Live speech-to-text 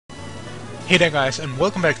Hey there guys, and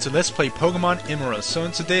welcome back to Let's Play Pokemon Emerald. So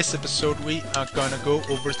in today's episode we are gonna go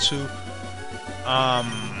over to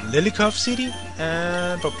Lilycove City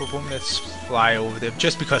and boom, let's fly over there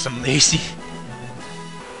just because I'm lazy.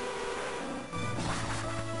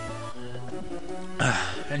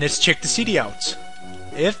 And let's check the city out.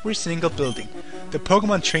 Every single building. The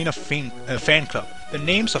Pokemon Trainer fan club. The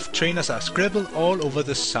names of trainers are scribbled all over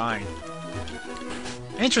the sign.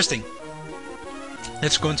 Interesting.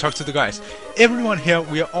 Let's go and talk to the guys. Everyone here,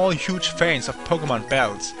 we are all huge fans of Pokemon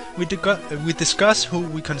battles. We discuss who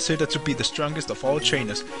we consider to be the strongest of all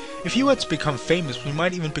trainers. If you were to become famous, we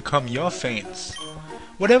might even become your fans.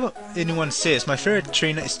 Whatever anyone says, my favorite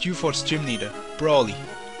trainer is Dewfort's gym leader, Brawly.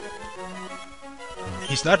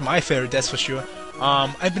 He's not my favorite, that's for sure.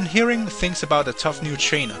 I've been hearing things about a tough new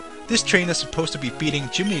trainer. This trainer is supposed to be beating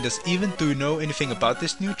gym leaders even. Do you know anything about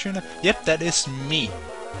this new trainer? Yep, that is me.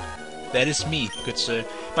 That is me, good sir.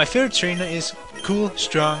 My favorite trainer is cool,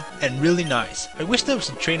 strong, and really nice. I wish there was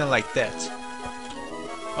a trainer like that.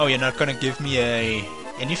 Oh, you're not gonna give me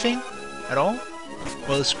anything at all?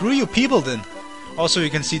 Well, screw you people then. Also, you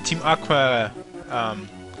can see Team Aqua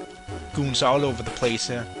goons all over the place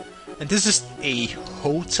here. And this is a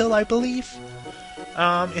hotel, I believe.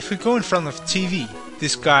 If we go in front of TV,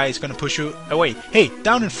 this guy is gonna push you away. Hey,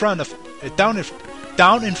 down in front,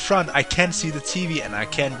 I can't see the TV and I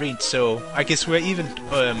can't read, so I guess we're even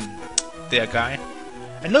there, guy.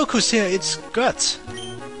 And look who's here, it's Guts.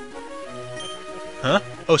 Huh?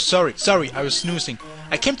 Oh, sorry, I was snoozing.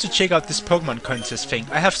 I came to check out this Pokemon contest thing.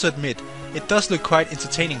 I have to admit, it does look quite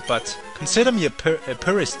entertaining, but consider me a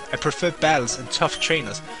purist. I prefer battles and tough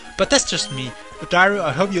trainers. But that's just me. Dario,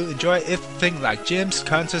 I hope you'll enjoy everything like gyms,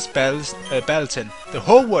 contests, battles, Battleton. The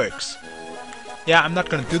whole works. Yeah, I'm not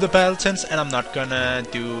gonna do the Battletons, and I'm not gonna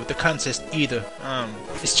do the contest either.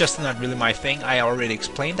 It's just not really my thing. I already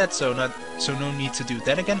explained that, so no need to do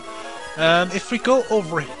that again. If we go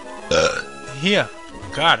over here,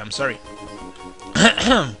 God, I'm sorry.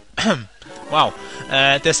 Wow,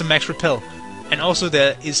 there's a Max Repel, and also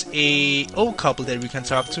there is a old couple that we can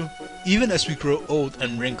talk to. Even as we grow old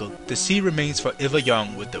and wrinkled, the sea remains forever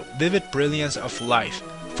young with the vivid brilliance of life.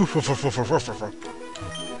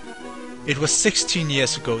 It was 16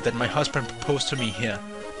 years ago that my husband proposed to me here.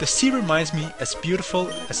 The sea reminds me as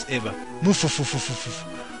beautiful as ever.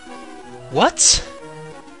 What?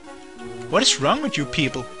 What is wrong with you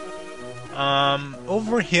people?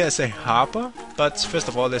 Over here is a harbor, but first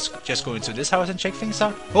of all, let's just go into this house and check things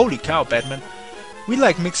out. Holy cow, Batman! We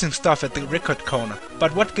like mixing stuff at the record corner,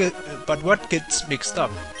 but what gets mixed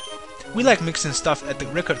up? We like mixing stuff at the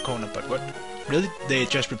record corner, but what? Really? They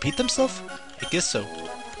just repeat themselves? I guess so.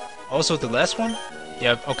 Also the last one?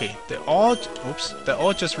 Yeah, okay, they're all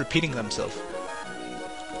just repeating themselves.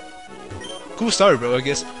 Cool story, bro, I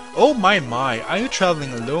guess. Oh my, are you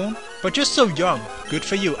traveling alone? But you're so young. Good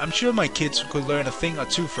for you. I'm sure my kids could learn a thing or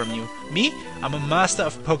two from you. Me? I'm a master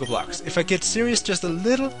of Pokeblocks. If I get serious just a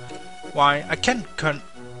little, why, I can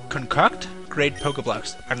concoct great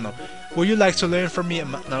Pokeblocks. I don't know. Would you like to learn from me?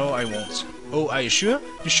 No, I won't. Oh, are you sure?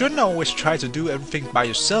 You shouldn't always try to do everything by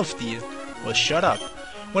yourself, dear. Well, shut up.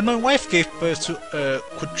 When my wife gave birth to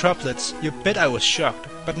quadruplets, you bet I was shocked.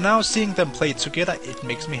 But now seeing them play together, it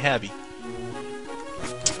makes me happy.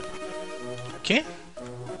 Okay.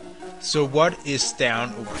 So what is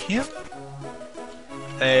down over here?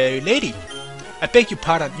 Lady, I beg your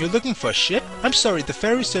pardon, you're looking for a ship? I'm sorry, the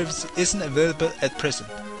ferry service isn't available at present.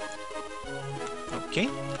 Okay.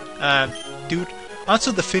 Dude,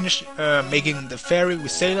 until they finish making the ferry, we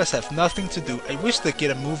sailors have nothing to do. I wish they'd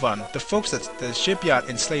get a move on. The folks at the shipyard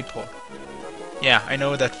in Slateport. Yeah, I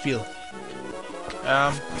know that feel.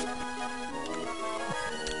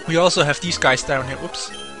 We also have these guys down here.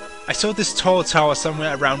 Whoops. I saw this tall tower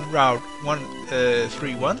somewhere around Route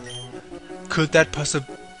 131. Could that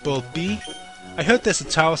possibly be? I heard there's a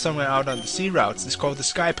tower somewhere out on the sea routes. It's called the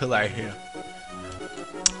Sky Pillar, I hear.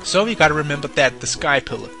 So we gotta remember that, the Sky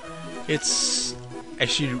Pillar. It's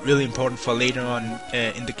actually really important for later on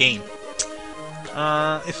in the game.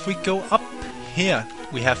 If we go up here,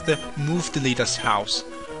 we have the Move Deleter's house.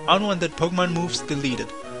 Unwanted Pokemon moves deleted.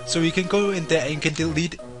 So you can go in there and you can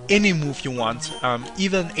delete any move you want,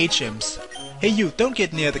 even HMs. Hey you, don't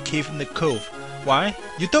get near the cave in the cove. Why?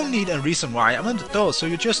 You don't need a reason why. I'm on the door, so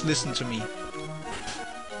you just listen to me.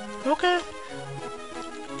 Okay.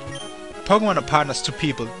 Pokemon are partners to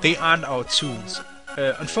people. They aren't our tools.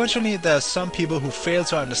 Unfortunately, there are some people who fail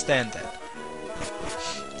to understand that.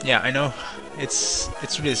 Yeah, I know. It's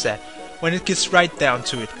really sad. when it gets right down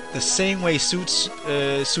to it. The same way suits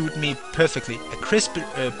suit me perfectly. A crisp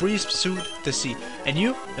breeze suit the sea. And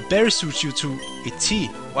you? A berry suits you to a T.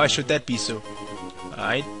 Why should that be so?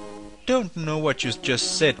 I don't know what you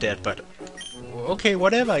just said there, but okay,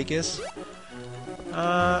 whatever, I guess.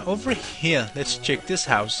 Over here, let's check this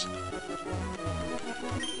house.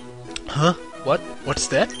 Huh? What? What's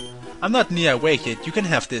that? I'm not near awake yet. You can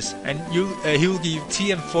have this, and he'll give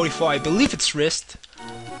TM44. I believe it's rest.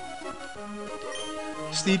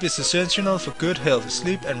 Sleep is essential for good health.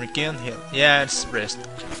 Sleep and regain health. Yeah, it's rest.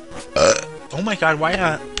 Oh my god, why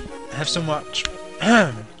I have so much?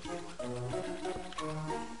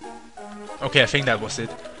 Okay, I think that was it.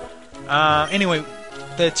 Anyway,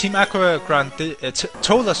 the Team Aqua Grant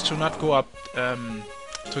told us to not go up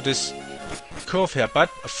to this cove here, but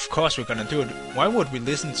of course we're gonna do it. Why would we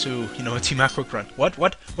listen to, you know, Team Aqua Grant?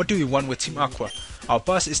 What do you want with Team Aqua? Our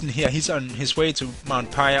boss isn't here. He's on his way to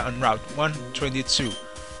Mount Pyre on Route 122.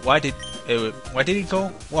 Why did he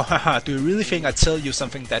go? Well, haha, do you really think I'd tell you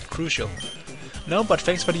something that crucial? No, but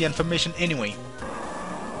thanks for the information anyway.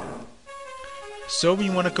 So we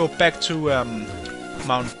want to go back to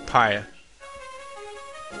Mount Pyre.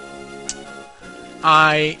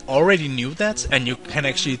 I already knew that, and you can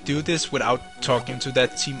actually do this without talking to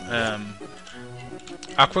that Team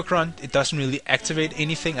Aqua Grunt. It doesn't really activate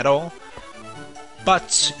anything at all.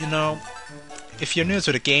 But, you know, if you're new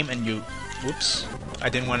to the game and you... Whoops, I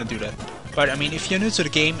didn't want to do that. But, I mean, if you're new to the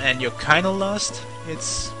game and you're kinda lost,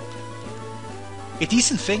 it's a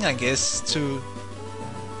decent thing, I guess, to...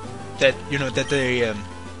 that, you know, that they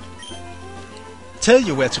tell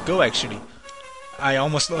you where to go, actually. I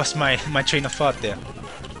almost lost my train of thought there.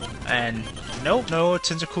 And no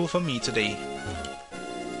tentacle for me today.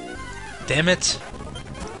 Damn it.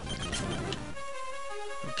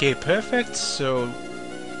 Okay, perfect. So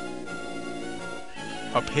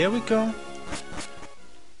up here we go.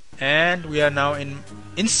 And we are now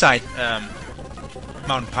inside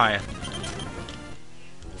Mount Pyre.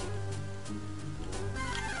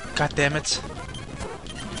 God damn it.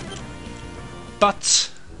 But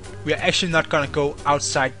we are actually not gonna go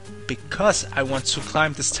outside because I want to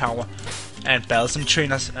climb this tower and battle some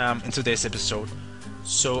trainers in today's episode.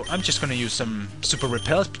 So I'm just gonna use some super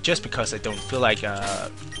repels just because I don't feel like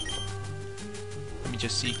let me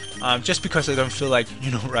just see. Just because I don't feel like,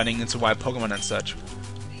 you know, running into wild Pokemon and such.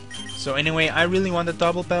 So anyway, I really want a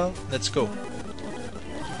double bell. Let's go.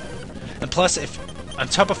 And plus, if on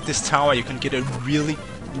top of this tower you can get a really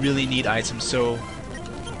neat item, so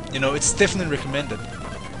you know, it's definitely recommended.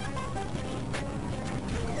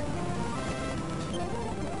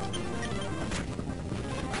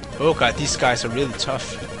 Oh god, these guys are really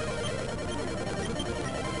tough.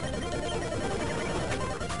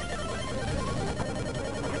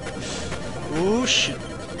 Oh shit.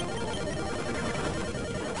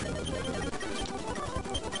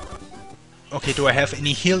 Okay, do I have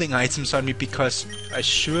any healing items on me? Because I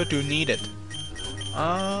sure do need it.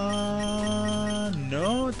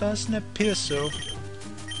 No, it doesn't appear so.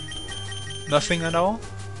 Nothing at all?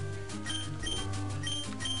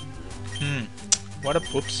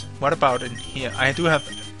 What about in here? I do have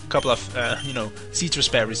a couple of, you know, citrus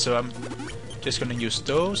berries, so I'm just gonna use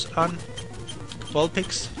those on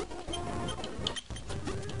Vulpix.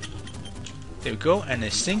 There we go, and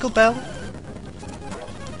a single bell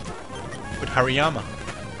with Hariyama.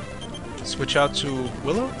 Switch out to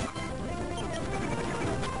Willow.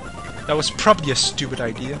 That was probably a stupid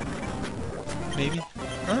idea. Maybe?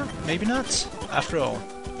 Maybe not, after all.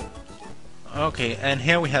 Okay, and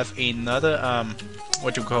here we have another,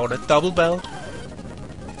 what you call it, double bell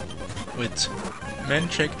with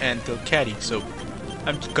Mantrick and Delcatty. So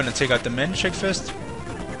I'm gonna take out the Mantrick first,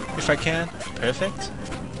 if I can. Perfect.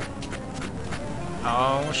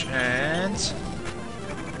 Ouch, and...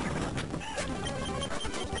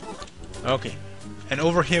 okay, and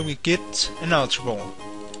over here we get an Ultra Ball.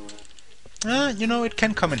 You know, it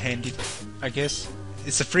can come in handy, I guess.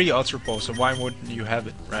 It's a free Ultra Ball, so why wouldn't you have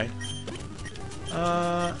it, right?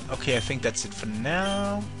 Okay, I think that's it for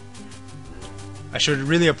now. I should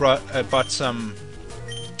really have bought some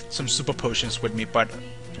super potions with me, but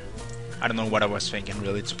I don't know what I was thinking,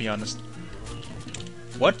 really, to be honest.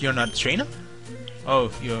 What? You're not a trainer?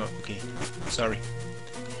 Oh, you're... okay. Sorry.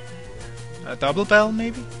 A double bell,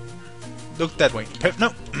 maybe? Look that way.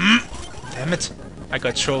 No! Damn it! I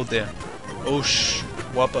got trolled there. Oh,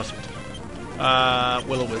 what of it?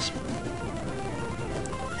 Will-O-Wisp.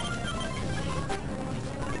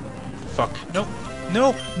 Fuck. No!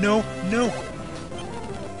 No! No! No!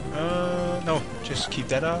 No. Just keep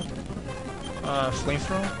that out.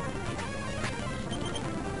 Flamethrower.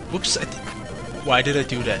 Whoops! Why did I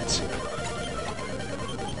do that?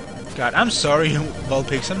 God, I'm sorry,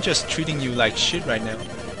 Vulpix. I'm just treating you like shit right now.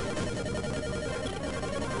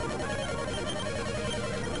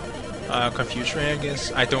 Confuse Ray, I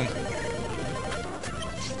guess. I don't...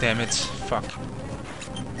 Damn it. Fuck.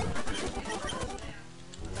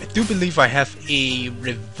 I do believe I have a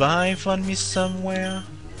revive on me somewhere,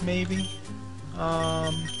 maybe.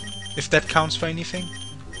 If that counts for anything.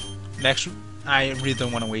 Max... I really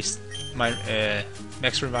don't want to waste my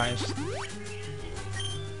max revives.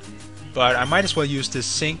 But I might as well use this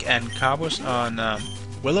Zinc and Carbos on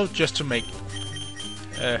Willow just to make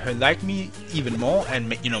her like me even more and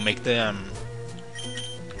make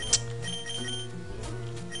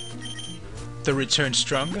the return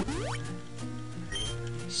stronger.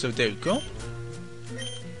 So there you go.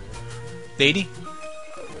 Lady,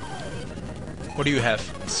 what do you have?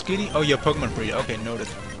 Skitty? Oh, you're Pokemon breeder. Okay, noted.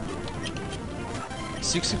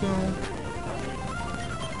 Sixico.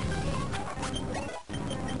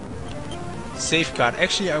 Safeguard.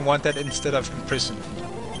 Actually, I want that instead of Imprison.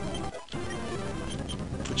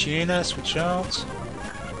 Poochyena, switch out.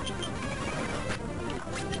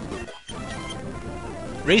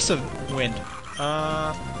 Razor Wind.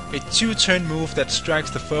 A 2-turn move that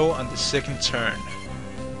strikes the foe on the second turn.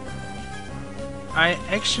 I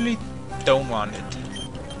actually don't want it.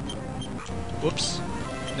 Whoops.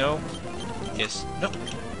 No. Yes. No.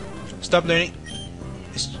 Stop learning.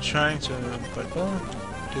 It's trying to... But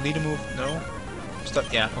delete a move. No.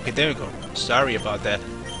 Stop. Yeah. Okay, there we go. Sorry about that.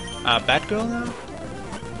 Batgirl now?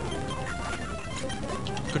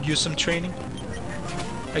 Could use some training,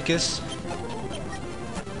 I guess.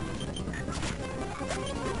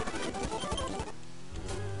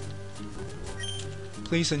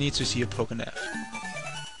 Please, I need to see a Pokénav.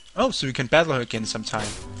 Oh, so we can battle her again sometime.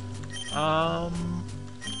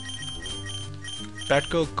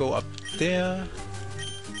 Batgirl, go up there.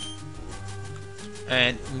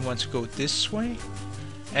 And we want to go this way.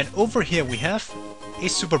 And over here we have a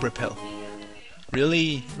Super Repel.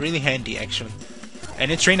 Really, really handy actually. And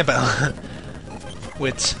a Trainer Bell.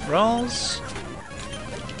 With Rawls.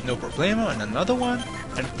 No problemo, and another one.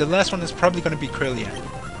 And the last one is probably gonna be Kirlia.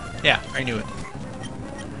 Yeah, I knew it.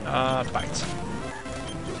 Bite.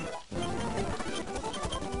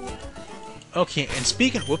 Okay, and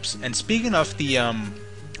speaking of the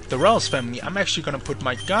Rawls family, I'm actually gonna put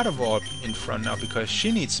my Gardevoir in front now because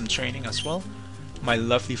she needs some training as well. My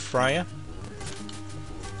lovely Freya.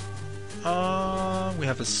 We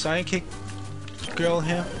have a Psychic girl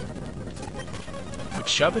here. With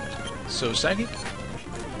Shubbit. So Psychic.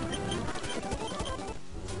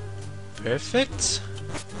 Perfect.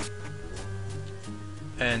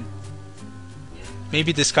 And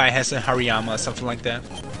maybe this guy has a Hariyama or something like that.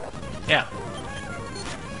 Yeah.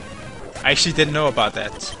 I actually didn't know about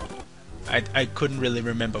that. I couldn't really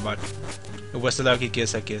remember, but it was a lucky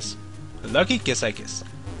guess, I guess. A lucky guess, I guess.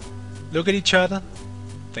 Look at each other.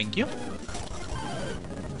 Thank you.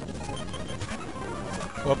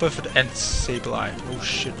 Wobbuffet and Sableye. Oh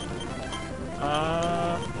shit.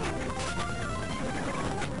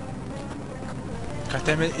 God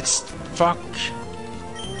damn it, it's... Fuck.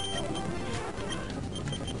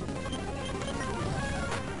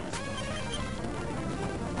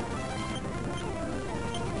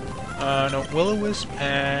 No, Will-O-Wisp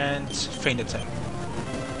and Feint Attack.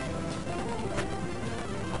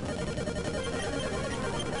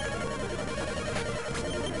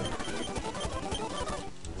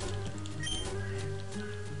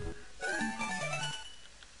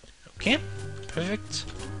 Okay, perfect.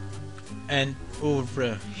 And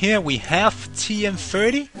over here we have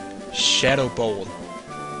TM30 Shadow Ball.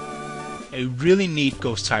 A really neat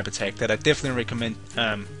ghost type attack that I definitely recommend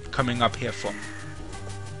coming up here for.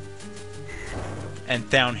 And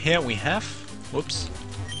down here we have, whoops,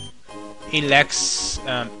 Elax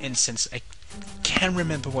Incense. I can't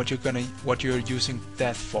remember what you're using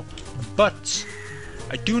that for, but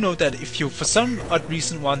I do know that if you for some odd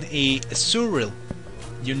reason want a Azurill,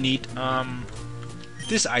 you need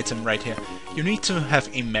this item right here. You need to have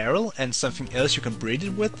a Marill and something else you can breed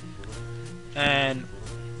it with, and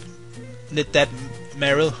let that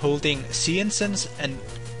Marill holding Sea Incense, and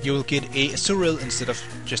you will get a Azurill instead of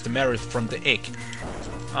just a Marill from the egg.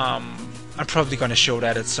 I'm probably gonna show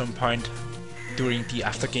that at some point during the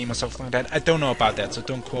after game or something like that. I don't know about that, so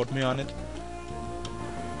don't quote me on it.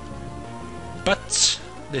 But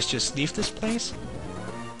let's just leave this place.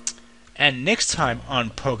 And next time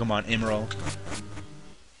on Pokemon Emerald,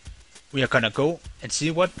 we are gonna go and see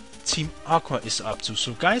what Team Aqua is up to.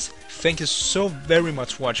 So guys, thank you so very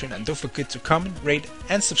much for watching, and don't forget to comment, rate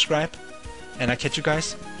and subscribe, and I'll catch you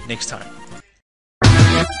guys next time.